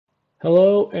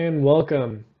Hello and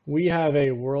welcome. We have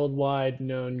a worldwide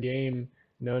known game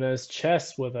known as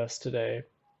chess with us today.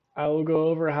 I will go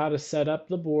over how to set up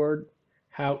the board,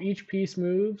 how each piece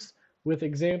moves, with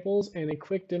examples and a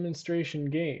quick demonstration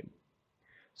game.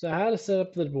 So how to set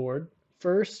up the board.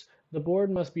 First, the board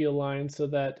must be aligned so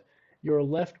that your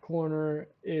left corner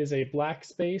is a black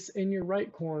space and your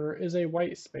right corner is a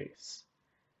white space.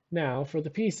 Now for the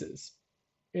pieces.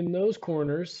 In those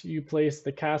corners, you place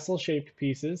the castle-shaped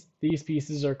pieces. These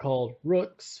pieces are called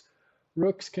rooks.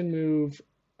 Rooks can move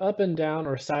up and down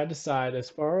or side to side as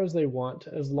far as they want,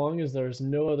 as long as there's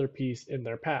no other piece in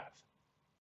their path.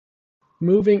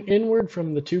 Moving inward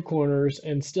from the two corners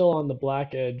and still on the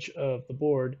black edge of the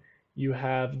board, you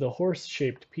have the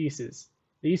horse-shaped pieces.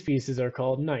 These pieces are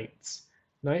called knights.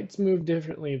 Knights move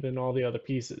differently than all the other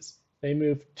pieces. They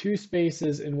move two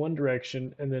spaces in one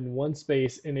direction and then one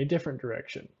space in a different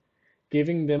direction,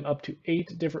 giving them up to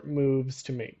 8 different moves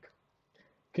to make.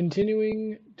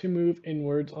 Continuing to move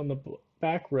inwards on the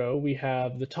back row, we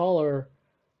have the taller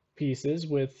pieces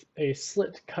with a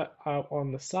slit cut out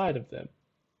on the side of them.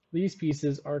 These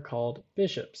pieces are called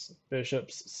bishops.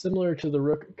 Bishops, similar to the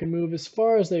rook, can move as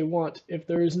far as they want if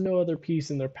there is no other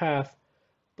piece in their path,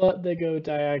 but they go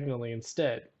diagonally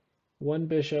instead. One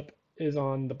bishop is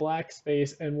on the black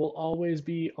space and will always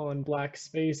be on black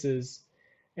spaces,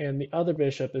 and the other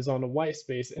bishop is on a white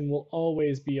space and will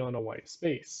always be on a white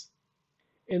space.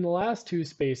 In the last two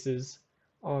spaces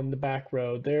on the back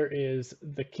row, there is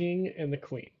the king and the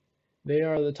queen. They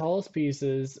are the tallest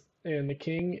pieces, and the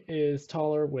king is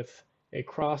taller with a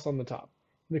cross on the top.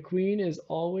 The queen is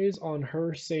always on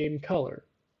her same color.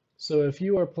 So if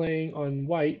you are playing on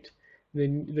white,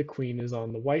 then the queen is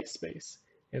on the white space,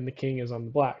 and the king is on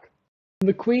the black.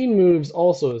 The queen moves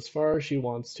also as far as she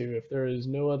wants to if there is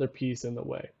no other piece in the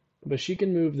way, but she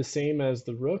can move the same as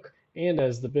the rook and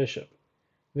as the bishop.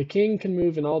 The king can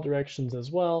move in all directions as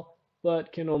well,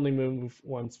 but can only move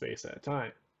one space at a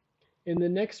time. In the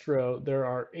next row, there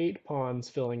are 8 pawns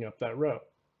filling up that row.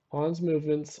 Pawns'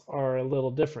 movements are a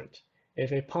little different.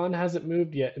 If a pawn hasn't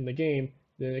moved yet in the game,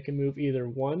 then it can move either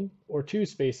 1 or 2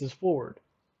 spaces forward.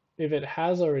 If it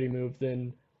has already moved,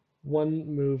 then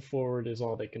 1 move forward is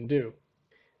all they can do.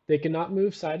 They cannot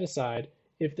move side to side.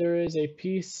 If there is a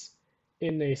piece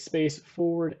in a space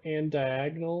forward and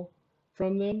diagonal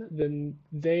from them, then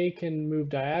they can move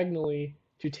diagonally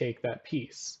to take that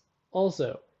piece.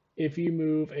 Also, if you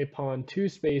move a pawn 2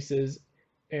 spaces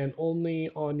and only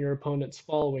on your opponent's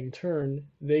following turn,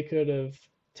 they could have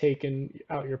taken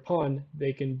out your pawn,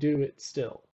 they can do it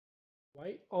still.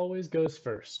 White always goes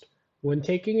first. When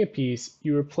taking a piece,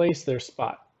 you replace their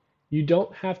spot. You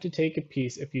don't have to take a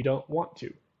piece if you don't want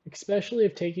to, especially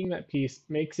if taking that piece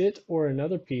makes it or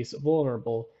another piece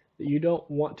vulnerable that you don't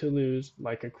want to lose,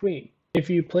 like a queen. If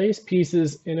you place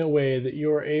pieces in a way that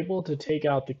you are able to take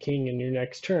out the king in your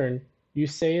next turn, you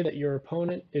say that your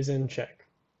opponent is in check.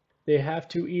 They have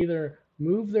to either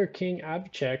move their king out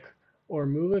of check, or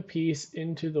move a piece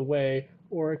into the way,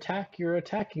 or attack your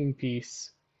attacking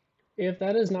piece. If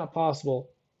that is not possible,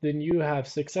 then you have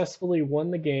successfully won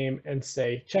the game and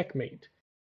say checkmate.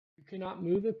 You cannot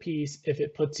move a piece if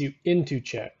it puts you into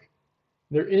check.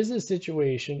 There is a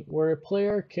situation where a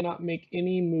player cannot make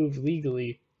any move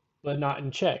legally, but not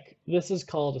in check. This is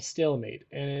called a stalemate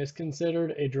and is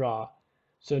considered a draw,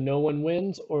 so no one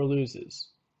wins or loses.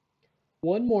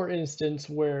 One more instance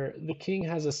where the king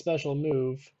has a special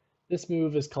move. This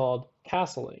move is called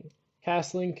castling.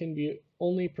 Castling can be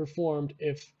only performed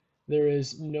if there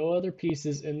is no other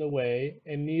pieces in the way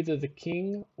and neither the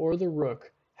king or the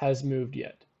rook has moved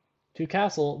yet. To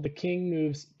castle, the king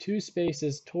moves 2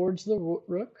 spaces towards the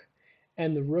rook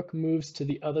and the rook moves to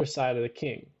the other side of the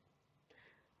king.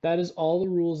 That is all the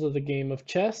rules of the game of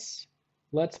chess.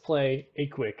 Let's play a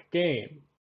quick game.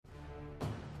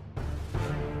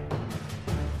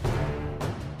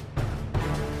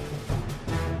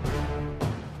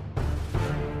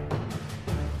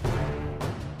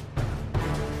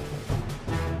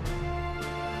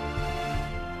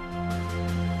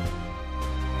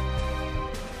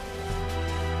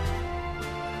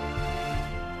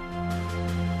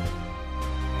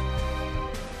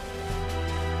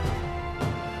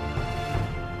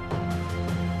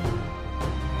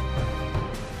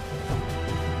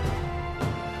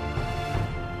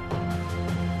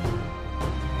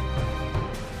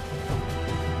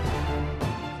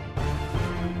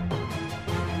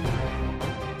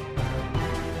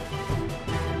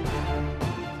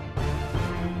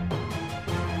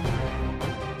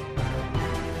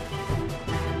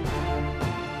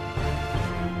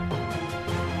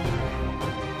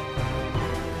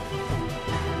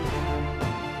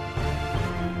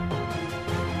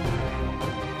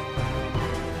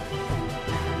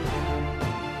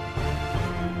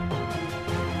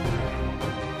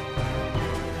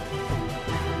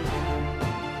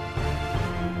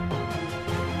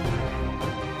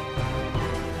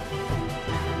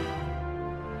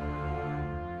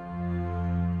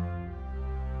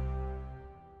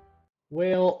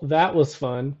 Well, that was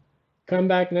fun. Come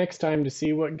back next time to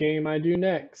see what game I do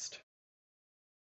next.